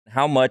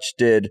how much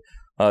did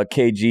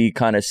KG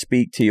kind of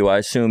speak to you? I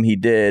assume he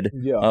did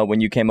when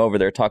you came over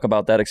there. Talk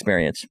about that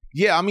experience.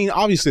 Yeah, I mean,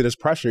 obviously there's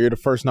pressure. You're the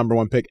first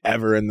 #1 pick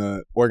ever in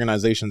the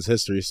organization's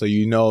history. So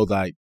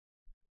like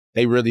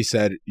they really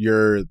said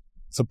you're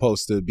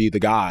supposed to be the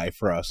guy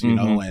for us, you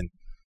know? And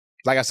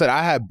like I said,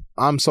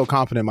 I'm so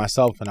confident in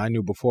myself, and I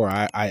knew before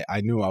I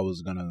knew I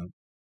was gonna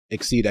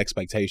exceed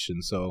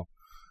expectations. So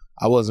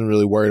I wasn't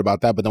really worried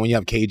about that. But then when you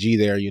have KG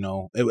there, you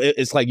know,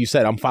 it's like you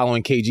said, I'm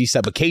following KG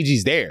set, but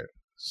KG's there.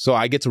 So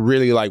I get to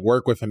really like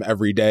work with him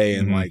every day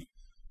and like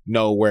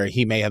know where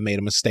he may have made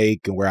a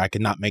mistake and where I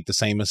could not make the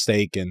same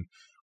mistake and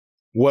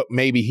what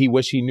maybe he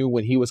wish he knew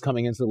when he was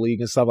coming into the league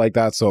and stuff like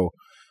that. So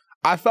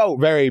I felt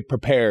very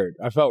prepared.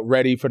 I felt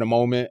ready for the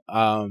moment.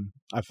 I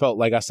felt,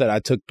 like I said, I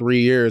took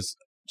 3 years,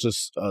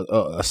 just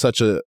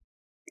such a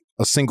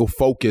single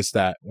focus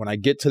that when I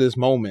get to this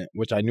moment,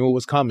 which I knew it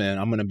was coming,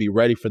 I'm going to be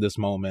ready for this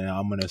moment. And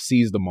I'm going to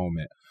seize the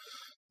moment.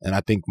 And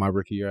I think my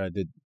rookie year, I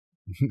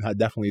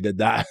definitely did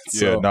that.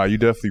 So, you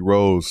definitely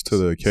rose to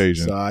the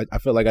occasion. So I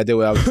feel like I did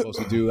what I was supposed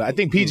to do. I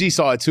think PG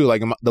saw it too.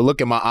 Like the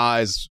look in my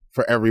eyes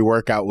for every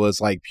workout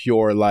was like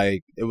pure.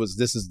 Like it was.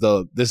 This is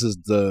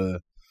the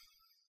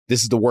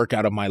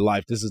workout of my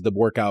life. This is the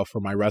workout for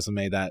my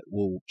resume that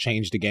will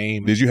change the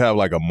game. Did you have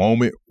like a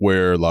moment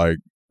where like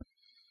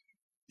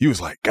you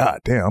was like, God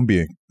damn, I'm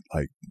being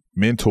like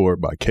mentored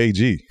by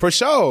KG? For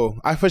sure.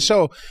 I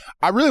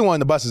really wanted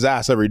to bust his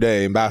ass every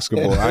day in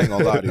basketball. I ain't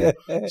gonna lie to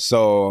you.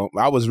 So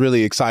I was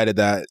really excited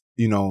that,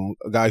 you know,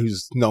 a guy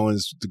who's known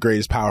as the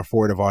greatest power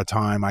forward of our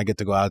time, I get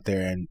to go out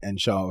there and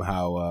show him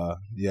how,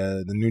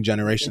 the new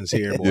generation's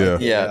here. Boy.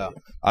 Yeah.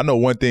 I know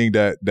one thing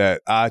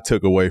that I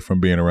took away from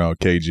being around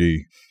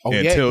KG. Oh,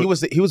 yeah,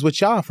 he was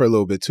with y'all for a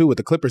little bit, too, with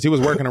the Clippers. He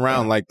was working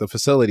around, like, the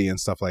facility and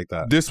stuff like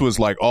that. This was,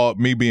 like,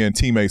 me being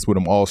teammates with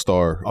him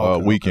All-Star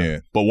weekend.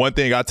 Okay. But one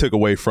thing I took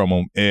away from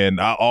him, and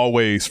I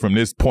always, from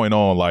this point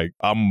on, like,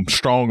 I'm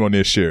strong on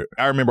this shit.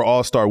 I remember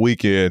All-Star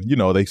weekend, you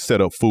know, they set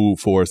up food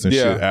for us and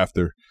shit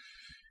after.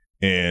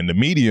 And the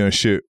media and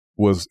shit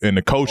was, and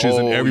the coaches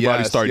and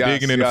everybody started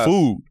digging into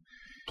food.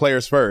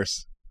 Players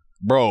first.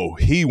 Bro,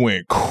 he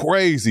went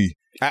crazy.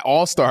 At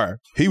All-Star.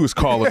 He was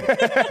calling,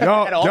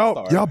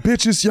 y'all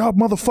bitches, y'all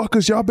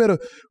motherfuckers, y'all better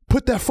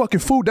put that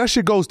fucking food. That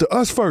shit goes to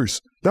us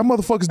first. That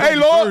motherfuckers don't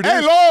Lord,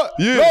 Lord,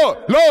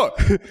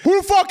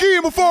 who the fuck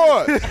eating before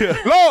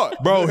us? Lord.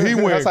 Bro, he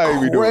went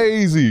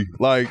crazy.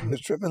 Like, he was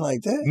tripping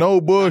like that?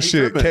 No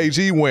bullshit.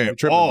 KG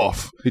went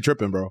off. Bro. He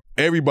tripping, bro.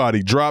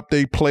 Everybody dropped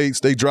their plates.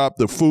 They dropped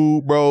the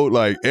food, bro.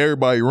 Like,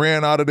 everybody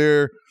ran out of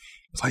there.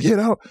 It's like,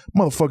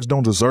 motherfuckers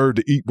don't deserve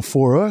to eat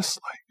before us.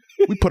 Like,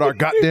 we put our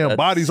goddamn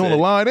bodies on the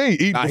line. They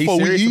ain't eating before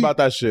we eat. He's serious about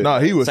that shit.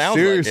 Nah, he was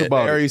serious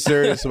about it. Very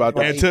serious about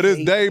that. And to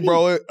this day,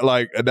 bro,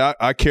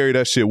 I carry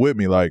that shit with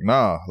me. Like,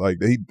 nah, like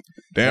he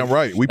damn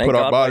right. We put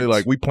our body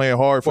like we playing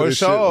hard for this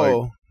shit.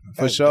 Like,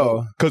 for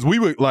sure. Because we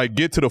would like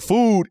get to the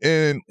food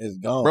and it's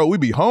gone. Bro, we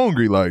be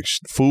hungry. Like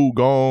food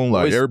gone.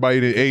 Like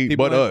everybody that ate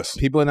but us.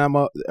 People in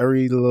that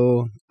every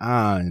little.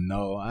 I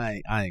know.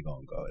 I ain't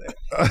gonna go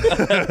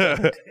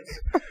there.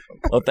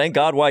 Well, thank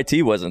God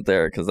YT wasn't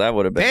there because that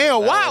would have been.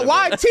 Damn,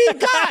 YT?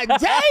 God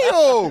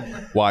damn.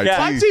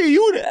 YT,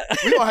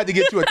 we gonna have to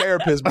get you a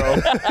therapist,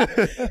 bro.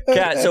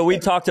 Kat, so we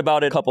talked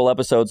about it a couple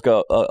episodes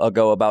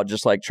ago about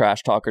just like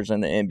trash talkers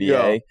in the NBA.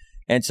 Yeah.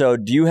 And so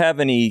do you have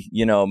any,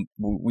 you know,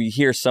 we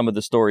hear some of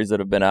the stories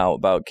that have been out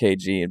about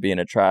KG and being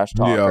a trash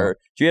talker.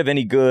 Yeah. Do you have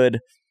any good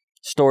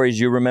stories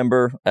you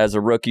remember as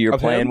a rookie or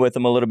playing with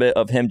him a little bit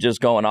of him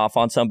just going off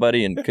on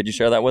somebody? And could you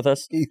share that with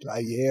us? He's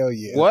like, hell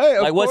yeah.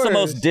 What? Like, what's the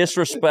most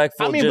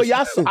disrespectful? I mean, but you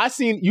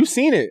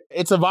seen it.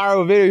 It's a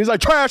viral video. He's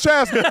like, trash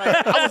ass. Like,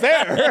 I was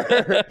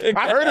there.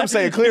 I heard him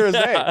say it clear as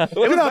day. It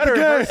was better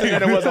in person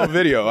than it was on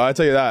video. I'll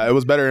tell you that. It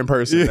was better in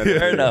person.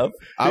 Fair enough.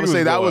 I would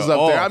say that was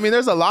up there. I mean,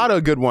 there's a lot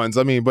of good ones.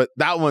 I mean, but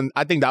that one,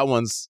 I think that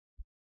one's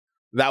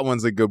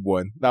a good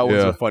one. That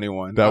was a funny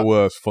one. That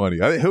was funny.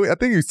 I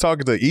think he was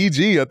talking to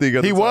EG. I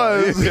think he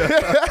was. He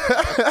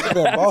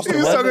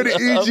was talking to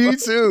EG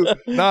too.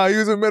 Nah, he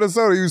was in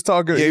Minnesota. He was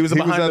talking. Yeah, he was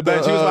behind the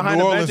bench. He was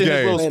behind the bench in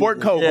his little sport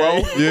coat,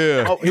 bro.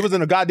 Yeah. Oh, he was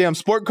in a goddamn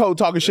sport coat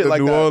talking shit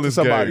like that to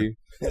somebody.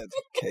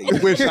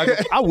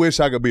 I wish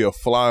I could be a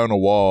fly on the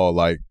wall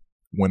like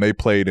when they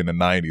played in the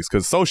 90s.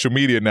 Because social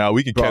media now,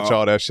 we can catch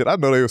all that shit. I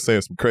know they were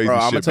saying some crazy shit.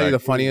 I'm going to tell you the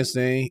funniest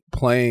thing,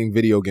 playing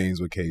video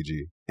games with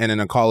KG. And in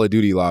a Call of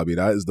Duty lobby.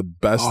 That is the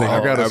best thing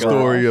I've ever. I got a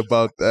story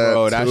about that,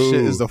 bro, that shit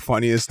is the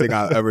funniest thing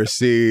I've ever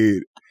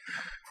seen.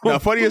 The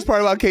funniest part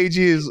about KG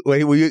is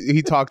when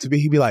he talked to me,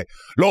 he'd be like,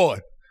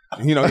 Lord.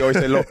 You know, he always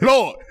say, Lord.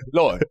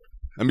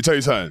 Let me tell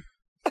you something.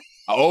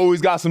 I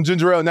always got some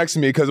ginger ale next to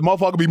me because the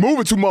motherfucker be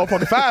moving too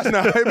motherfucking fast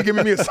now. He be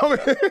giving me a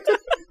stomach.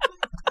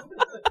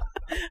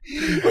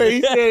 Wait,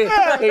 he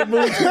said they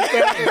moved too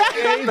fast.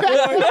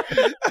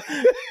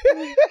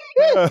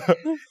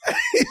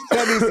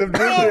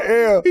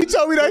 He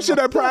told me that shit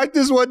at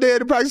practice one day at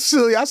the practice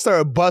facility. I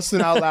started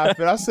busting out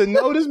laughing. I said,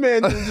 no, this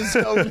man just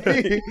told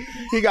me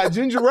he got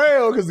ginger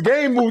ale because the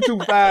game moved too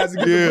fast.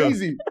 It gets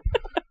easy.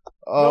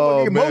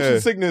 Oh, man.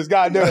 Motion sickness,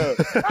 goddamn.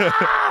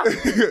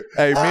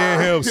 Hey,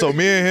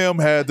 me and him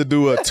had to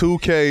do a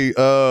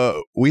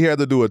 2K. We had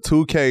to do a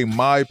 2K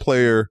My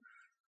Player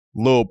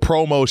little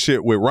promo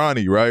shit with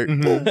Ronnie, right?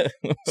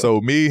 Mm-hmm.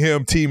 So me,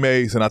 him,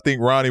 teammates, and I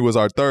think Ronnie was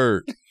our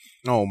third.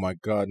 Oh my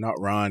God, not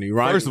Ronnie.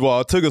 First of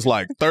all, it took us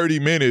like 30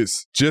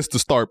 minutes just to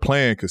start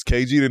playing because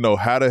KG didn't know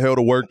how the hell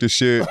to work this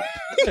shit.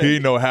 He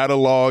didn't know how to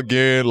log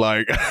in,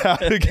 like how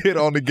to get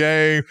on the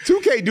game.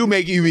 2K do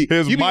make you be.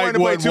 His you be mic wanting to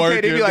play wasn't 2K,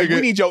 working. they be like,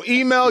 we need your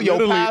email, your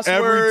Literally password.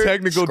 every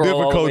technical Scroll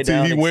all the way difficulty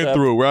down, he went accept.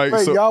 through, right?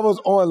 Wait, y'all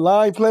was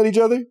online playing each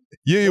other?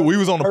 Yeah, we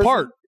was on the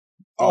park.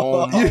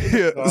 Oh,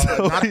 Yeah.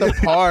 So not the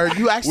park.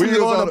 You actually was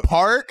was on on the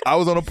park? I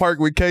was on the park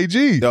with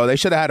KG. Yo, they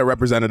should have had a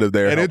representative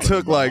there. And it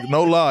took like,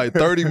 no lie,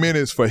 30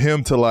 minutes for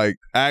him to like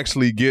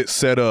actually get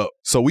set up.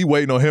 So we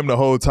waiting on him the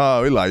whole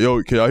time. We like,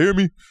 yo, can y'all hear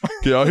me?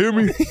 Can y'all hear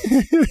me?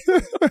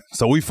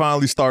 So we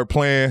finally start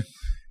playing.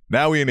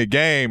 Now we in the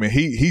game and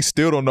he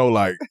still don't know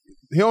like.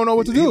 He don't know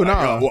what to do.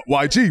 Like,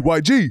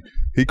 YG.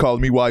 He calls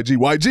me YG.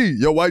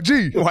 Yo,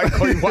 YG. Why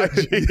call you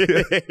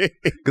YG?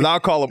 Because I'll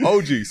call him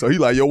OG. So he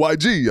like, yo,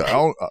 YG.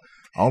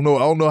 I don't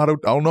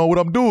know what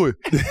I'm doing.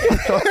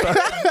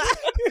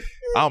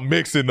 I'm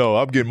mixing though.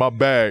 I'm getting my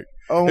bag.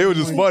 It was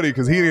just funny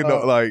because he didn't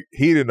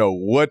know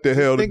what the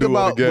hell to do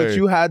on the game. Think about what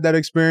you had that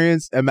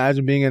experience.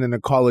 Imagine being in a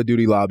Call of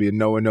Duty lobby and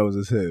no one knows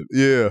it's him.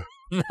 Yeah.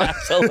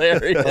 That's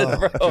hilarious,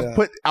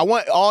 bro. I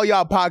want all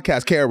y'all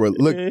podcast camera.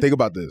 Look, think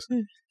about this.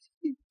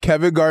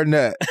 Kevin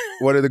Garnett,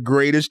 one of the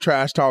greatest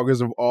trash talkers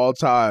of all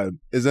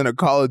time, is in a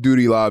Call of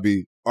Duty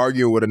lobby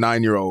arguing with a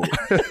 9-year-old.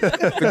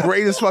 The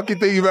greatest fucking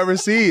thing you've ever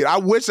seen. I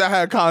wish I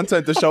had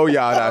content to show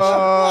y'all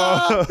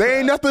that shit. There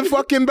ain't nothing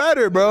fucking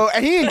better, bro.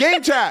 And he in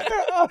game chat.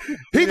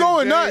 He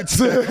going nuts.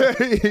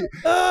 Then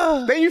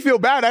you feel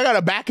bad. I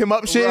gotta back him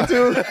up shit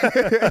too.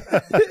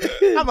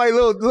 I'm like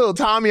little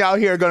Tommy out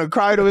here gonna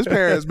cry to his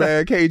parents,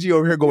 man. KG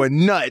over here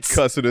going nuts.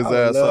 Cussing his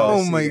ass off.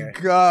 Oh my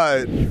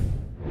God.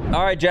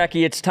 All right,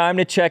 Jackie, it's time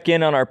to check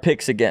in on our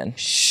picks again.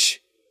 Shh.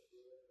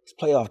 It's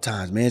playoff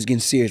times, man. It's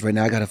getting serious right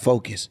now. I got to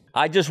focus.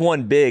 I just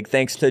won big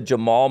thanks to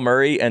Jamal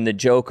Murray and the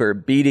Joker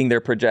beating their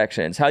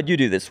projections. How'd you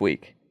do this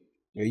week?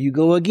 There you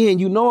go again.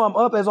 You know I'm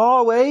up as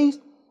always.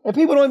 And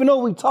people don't even know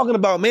what we're talking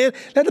about, man.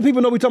 Let the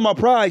people know we're talking about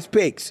prize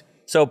picks.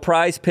 So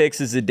Prize Picks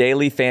is a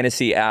daily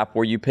fantasy app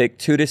where you pick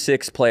 2 to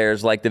 6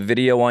 players like the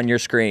video on your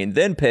screen,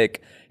 then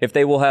pick if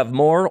they will have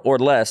more or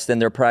less than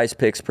their Prize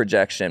Picks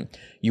projection.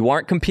 You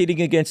aren't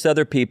competing against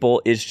other people.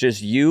 It's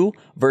just you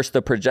versus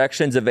the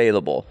projections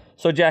available.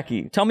 So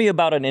Jackie, tell me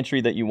about an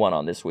entry that you won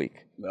on this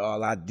week.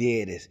 All I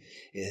did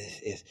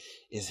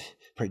is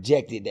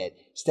projected that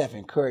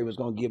Stephen Curry was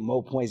going to get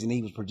more points than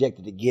he was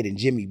projected to get, and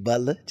Jimmy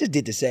Butler just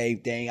did the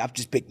same thing. I've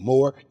just picked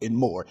more and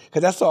more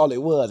because that's all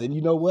it was. And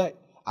you know what?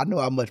 I know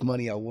how much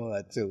money I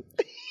won too.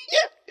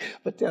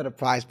 But tell the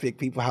Prize Pick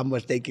people how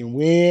much they can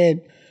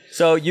win.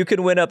 So you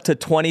can win up to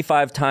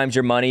 25 times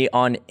your money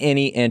on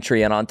any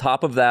entry. And on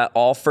top of that,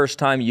 all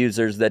first-time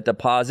users that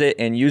deposit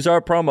and use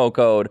our promo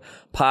code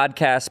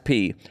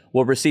PODCASTP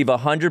will receive a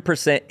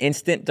 100%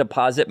 instant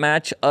deposit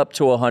match up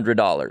to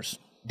 $100.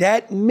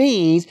 That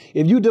means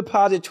if you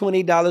deposit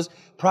 $20,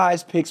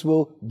 Prize Picks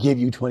will give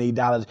you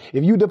 $20.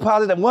 If you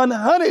deposit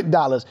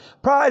 $100,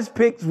 Prize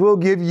Picks will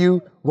give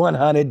you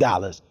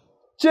 $100.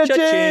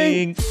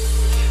 Cha-ching! Cha-ching!